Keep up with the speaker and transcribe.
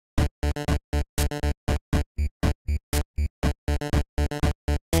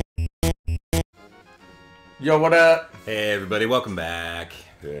Yo, what up? Hey everybody, welcome back.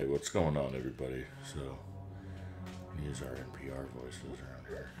 Hey, what's going on, everybody? So, these are NPR voices around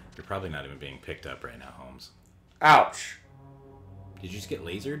here. You're probably not even being picked up right now, Holmes. Ouch! Did you just get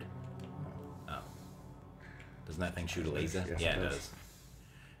lasered? Oh. Doesn't that thing shoot a laser? Yes, yeah, it it does. does.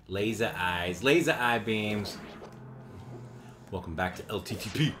 Laser eyes, laser eye beams. Welcome back to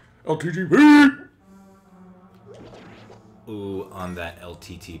LTTP. LTTP! Ooh, on that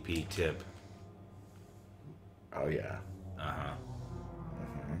LTTP tip. Oh, yeah. Uh-huh.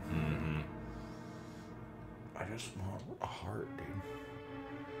 I just want a heart, dude.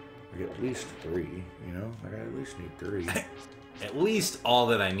 Like, at least 3, you know? Like, I at least need 3. At least all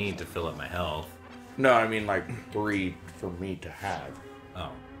that I need to fill up my health. No, I mean, like, 3 for me to have.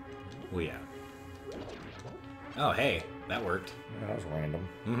 Oh. Well, yeah. Oh, hey. That worked. Yeah, that was random.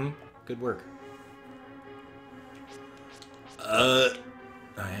 Mm-hmm. Good work. Oh,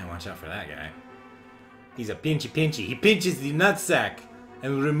 yeah, watch out for that guy. He's a pinchy. He pinches the nutsack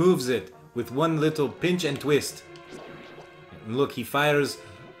and removes it with one little pinch and twist. And look, he fires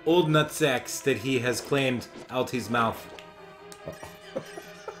old nutsacks that he has claimed out his mouth.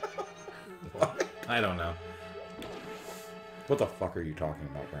 What? I don't know. What the fuck are you talking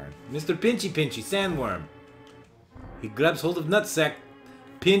about, Brian? Mr. Pinchy Sandworm. He grabs hold of nutsack,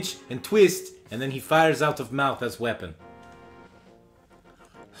 pinch and twist, and then he fires out of mouth as weapon.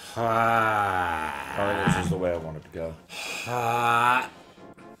 Oh, this is the way I want it to go. Ah,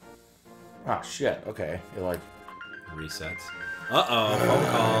 shit. Okay. It, like... Resets. Uh-oh, phone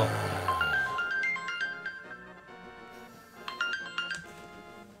call.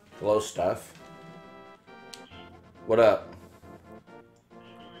 Hello, Steph. What up?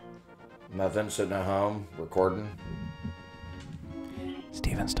 Nothing, sitting at home, recording.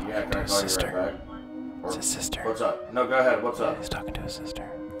 Steven's talking Yeah, to can I his call you sister. right back? It's his sister. What's up? No, go ahead. What's up? He's talking to his sister.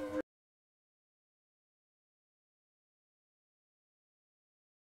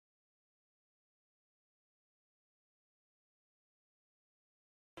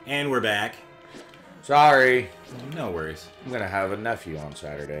 And we're back. Sorry. No worries. I'm gonna have a nephew on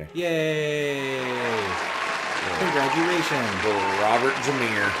Saturday. Yay! Congratulations. Little Robert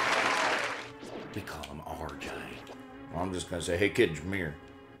Jameer. We call him RJ. I'm just gonna say, hey kid, Jameer.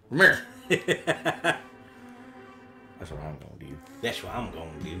 Jameer. That's what I'm gonna do. That's what I'm gonna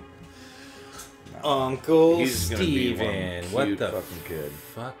do. No. Uncle He's gonna be Steven. one What cute the fucking kid.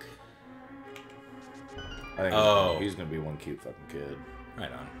 fuck? I think Oh. he's gonna be one cute fucking kid.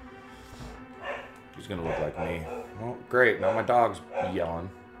 Right on. He's gonna look like me. Well, great. Now my dog's yelling.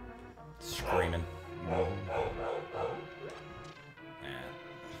 Screaming. Mhm. Yeah,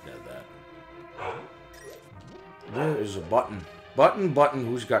 does that. Where is a button? Button.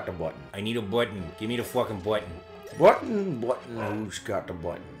 Who's got the button? I need a button. Give me the fucking button. Button. Who's got the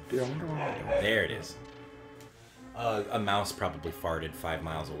button? Dude, I wonder what I'm doing. There it is. A mouse probably farted 5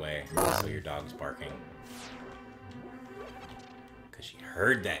 miles away, so your dog's barking. Because she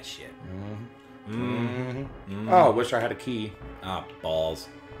heard that shit. Oh, wish I had a key. Ah, balls.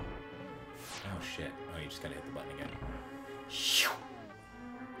 Oh, shit. Oh, you just gotta hit the button again. Shoo.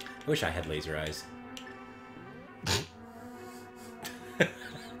 I wish I had laser eyes.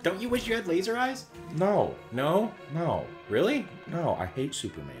 Don't you wish you had laser eyes? No. No? No. Really? No, I hate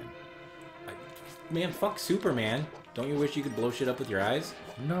Superman. Man, fuck Superman. Don't you wish you could blow shit up with your eyes?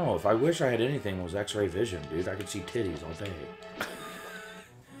 No, if I wish I had anything, it was X-ray vision, dude. I could see titties all day.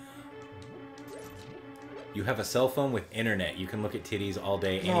 You have a cell phone with internet. You can look at titties all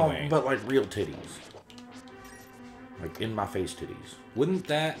day No, anyway. but like real titties. Like in my face titties. Wouldn't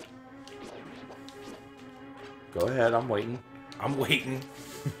that... Go ahead, I'm waiting. I'm waiting.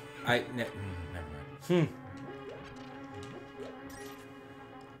 Never mind.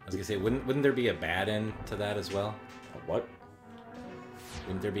 I was gonna say, wouldn't there be a bad end to that as well? A what?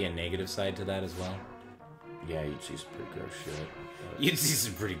 Wouldn't there be a negative side to that as well? Yeah, you'd see some pretty gross shit. But... You'd see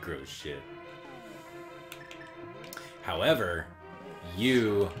some pretty gross shit. However,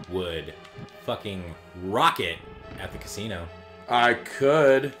 you would fucking rock it at the casino. I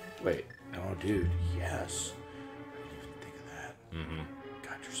could. Wait. Oh, dude. Yes. I didn't even think of that. Mm-hmm.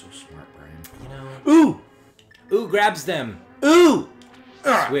 God, you're so smart, Brian. You know. Ooh! Ooh, grabs them. Ooh!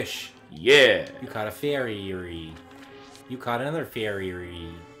 Swish. Yeah. You caught a fairy. You caught another fairy.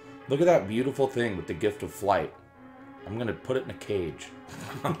 Look at that beautiful thing with the gift of flight. I'm gonna put it in a cage.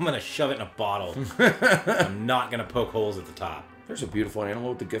 I'm gonna shove it in a bottle. I'm not gonna poke holes at the top. There's a beautiful animal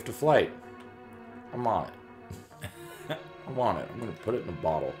with the gift of flight. I'm on it. I want it. I'm gonna put it in a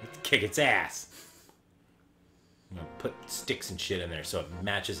bottle. Kick its ass. I'm gonna put sticks and shit in there so it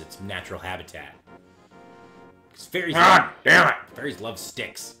matches its natural habitat. Because fairies God damn it! Fairies love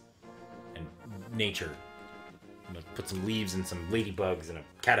sticks and nature. put some leaves and some ladybugs and a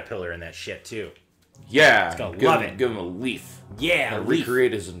caterpillar in that shit too. Yeah, gonna give love him, it. Give him a leaf. Yeah, And leaf.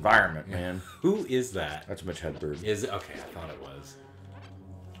 recreate his environment, man. Who is that? That's Mitch Hedberg. Is it? Okay, I thought it was.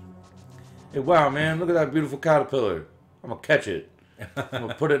 Hey, wow, man, look at that beautiful caterpillar. I'm gonna catch it. I'm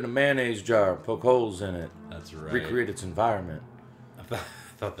gonna put it in a mayonnaise jar, poke holes in it, That's right. recreate its environment. I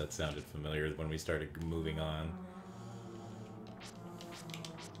thought that sounded familiar when we started moving on.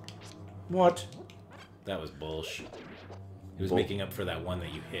 What? That was bullshit. It was Bull- making up for that one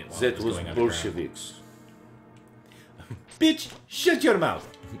that you hit while it That was was going underground. Bolsheviks. Bitch, shut your mouth.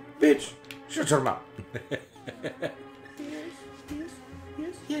 Bitch, shut your mouth.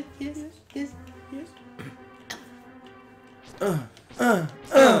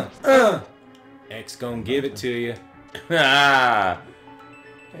 X gonna give it to you. Ah.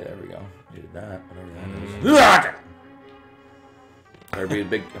 Hey, there we go. Needed that. Whatever that is. There'd be a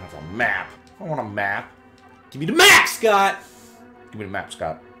big a map. I want a map. Give me the map, Scott! Give me the map,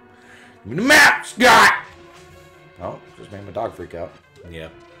 Scott. Give me the map, Scott! Oh, just made my dog freak out.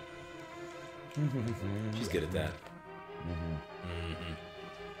 Yep. She's good at that.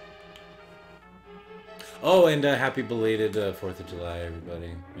 Oh, and happy belated 4th of July,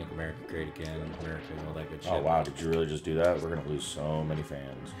 everybody. Make America great again. America, all that good shit. Oh, wow. Did you really just do that? We're going to lose so many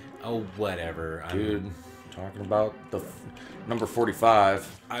fans. Oh, whatever. Dude, talking about the number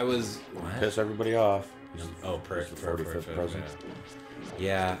 45. I was... What? Piss everybody off. Oh, He's the 45th president.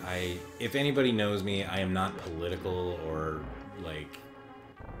 Yeah, if anybody knows me, I am not political or, like,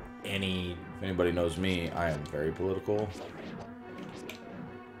 any... If anybody knows me, I am very political.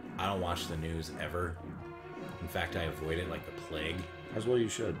 I don't watch the news ever. In fact, I avoid it like the plague. As well you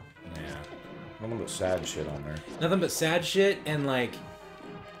should. Yeah. Nothing but sad shit on there. Nothing but sad shit and, like,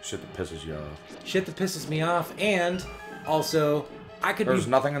 Shit that pisses you off. shit that pisses me off. And, also, There's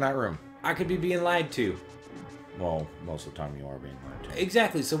nothing in that room. I could be being lied to. Well, most of the time you are being lied to.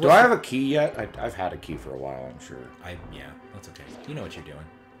 Exactly, so Do I have a key yet? I've had a key for a while, I'm sure. Yeah, that's okay. You know what you're doing.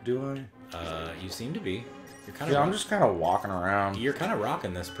 Do I? You seem to be. You're kind Yeah, of I'm just kind of walking around. You're kind of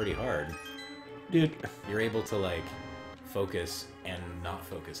rocking this pretty hard. Dude. You're able to, like, focus and not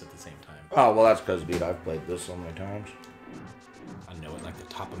focus at the same time. Oh, well, that's because, dude, I've played this so many times. I know it like the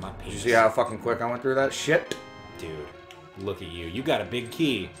top of my penis. Did you see how fucking quick I went through that shit? Dude, look at you. You got a big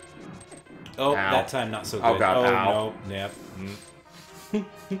key. Oh, Ow. that time not so good. Oh, God, ow. no. Yep.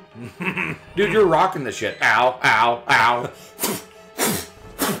 Dude, you're rocking the shit. Ow, ow, ow.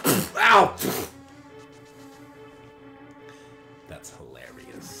 Ow! That's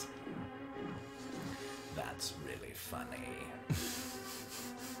hilarious. That's really funny.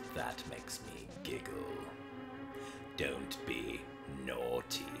 That makes me giggle. Don't be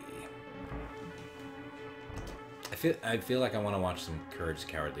naughty. I feel like I want to watch some Courage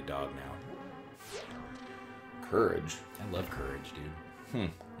the Cowardly Dog now. Courage. I love Courage, dude.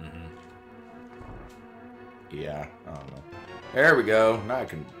 Yeah, I don't know. There we go. Now I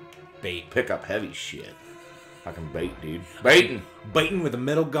can Bait. pick up heavy shit. I can bait, dude. Baiting. Baiting with a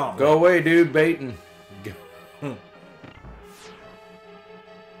middle gauntlet. Go away, dude. Baiting.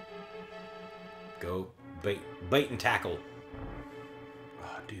 Go bait and tackle.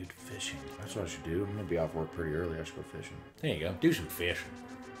 Oh, dude, fishing. That's what I should do. I'm gonna be off work pretty early. I should go fishing. There you go. Do some fishing.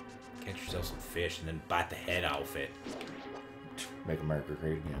 Catch yourself some fish and then bite the head off it. Make America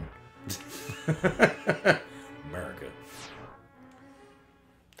great again. America.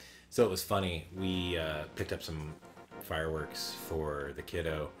 So it was funny. We picked up some fireworks for the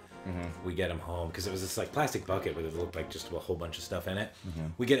kiddo. We get him home because it was this like plastic bucket with it looked like just a whole bunch of stuff in it.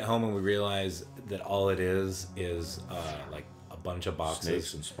 We get it home and we realize that all it is like a bunch of boxes.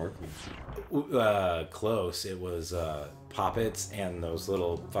 Snakes and sparkles. Close. It was poppets and those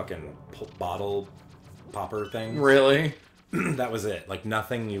little fucking bottle popper things. Really? That was it. Like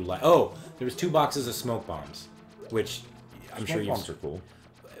nothing you like. Oh, there was 2 boxes of smoke bombs, which I'm sure Smoke you. bombs are cool.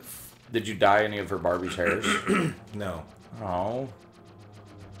 Did you dye any of her Barbie's hairs? No. Oh.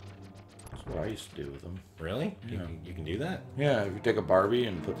 That's what I used to do with them. Really? Yeah. You can do that? Yeah, if you take a Barbie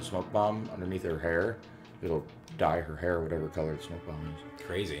and put the smoke bomb underneath her hair, it'll dye her hair whatever color the smoke bomb is.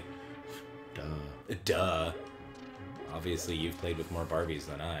 Crazy. Duh. Duh. Obviously, you've played with more Barbies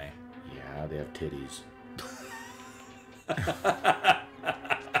than I. Yeah, they have titties.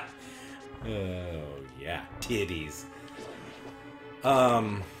 Oh, yeah. Titties.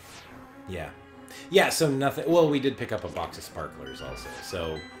 Yeah. Yeah, so nothing... Well, we did pick up a box of sparklers also,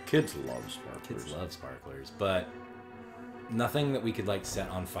 so... Kids love sparklers. Kids love sparklers, but nothing that we could, like, set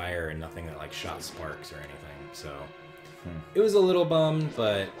on fire and nothing that, like, shot sparks or anything, so... It was a little bummed,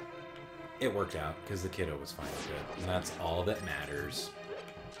 but it worked out, because the kiddo was fine with it, and that's all that matters.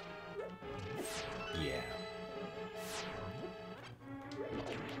 Yeah.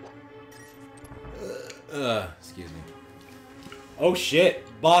 Excuse me. Oh shit!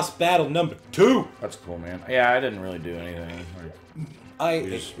 Boss battle number 2. That's cool, man. Yeah, I didn't really do anything. Like,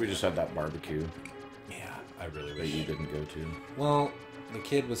 We we just had that barbecue yeah, I really that wish. you didn't go to. Well, the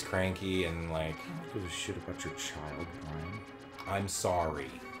kid was cranky and like, Give a shit about your child, Brian. I'm sorry.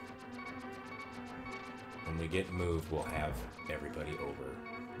 When we get moved, we'll have everybody over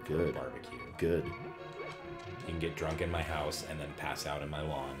for a Good. barbecue. Good. You can get drunk in my house and then pass out in my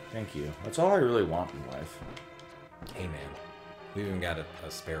lawn. Thank you. That's all I really want in life. Hey man, we even got a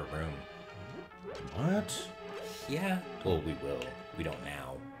spare room. What? Yeah. Well, we will. We don't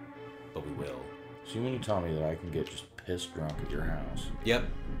now, but we will. So you mean you tell me that I can get just pissed drunk at your house? Yep.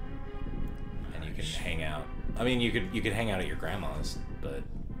 And you can hang out. I mean, you could hang out at your grandma's, but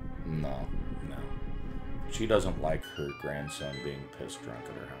No. no. She doesn't like her grandson being pissed drunk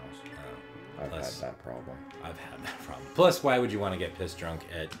at her house. I've Plus- had that problem. I've had that problem. Plus, why would you want to get pissed drunk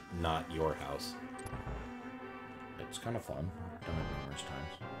at not your house? It's kind of fun. I've done it numerous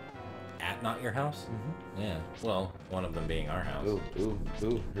times. At not your house? Mm-hmm. Yeah. Well, one of them being our house. Ooh, ooh,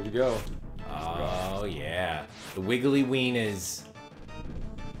 ooh. Here we go. Oh, yeah. The wiggly ween is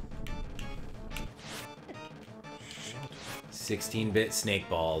 16-bit snake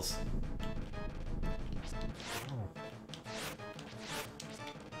balls.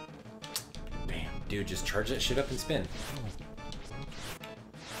 Bam. Dude, just charge that shit up and spin.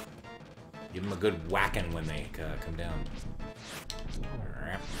 Give them a good whacking when they come down.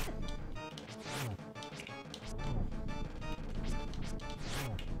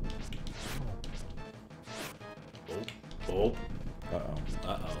 Oh. Uh-oh.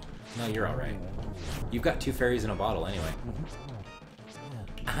 Uh-oh. No, you're alright. You've got 2 fairies in a bottle anyway.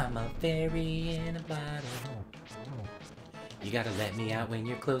 I'm a fairy in a bottle. You gotta let me out when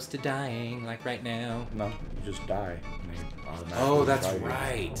you're close to dying, like right now. No, you just die. And they automatically Oh, that's die you.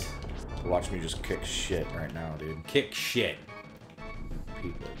 right. Watch me just kick shit right now, dude. Kick shit.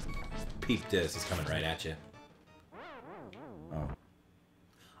 Peep it. Peep this, it's coming right at you. Oh.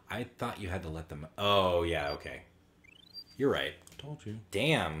 I thought you had to let them... Oh, yeah, okay. You're right. Told you.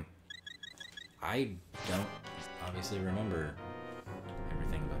 Damn. I don't obviously remember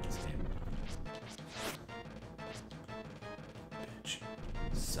everything about this game. Bitch.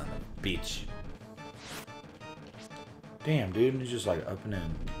 Son of a bitch. Damn, dude. He's just like up and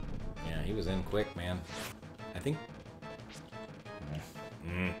in. Yeah, he was in quick, man. I think...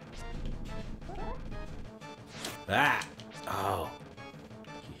 Mm. Ah! Oh.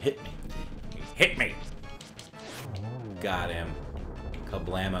 He hit me. He hit me! Got him.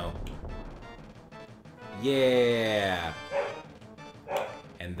 Kablamo. Yeah!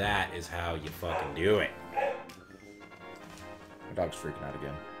 And that is how you fucking do it. My dog's freaking out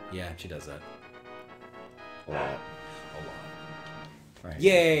again. Yeah, she does that. A lot. I hate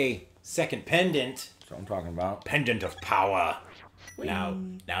Yay! Second pendant. That's what I'm talking about. Pendant of power.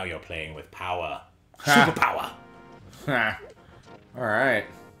 Now you're playing with power. Ha. Superpower. Ha. All right.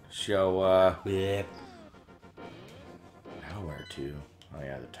 So, Yep. now where to? Oh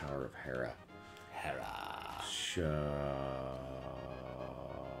yeah, the Tower of Hera. Hera. So,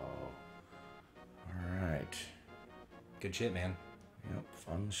 all right. Good shit, man. Yep,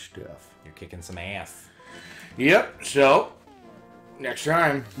 fun stuff. You're kicking some ass. Yep. So, next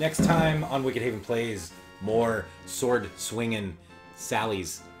time. Next time on Wicked Haven Plays, more sword swinging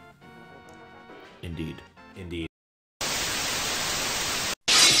sallies. Indeed. Indeed.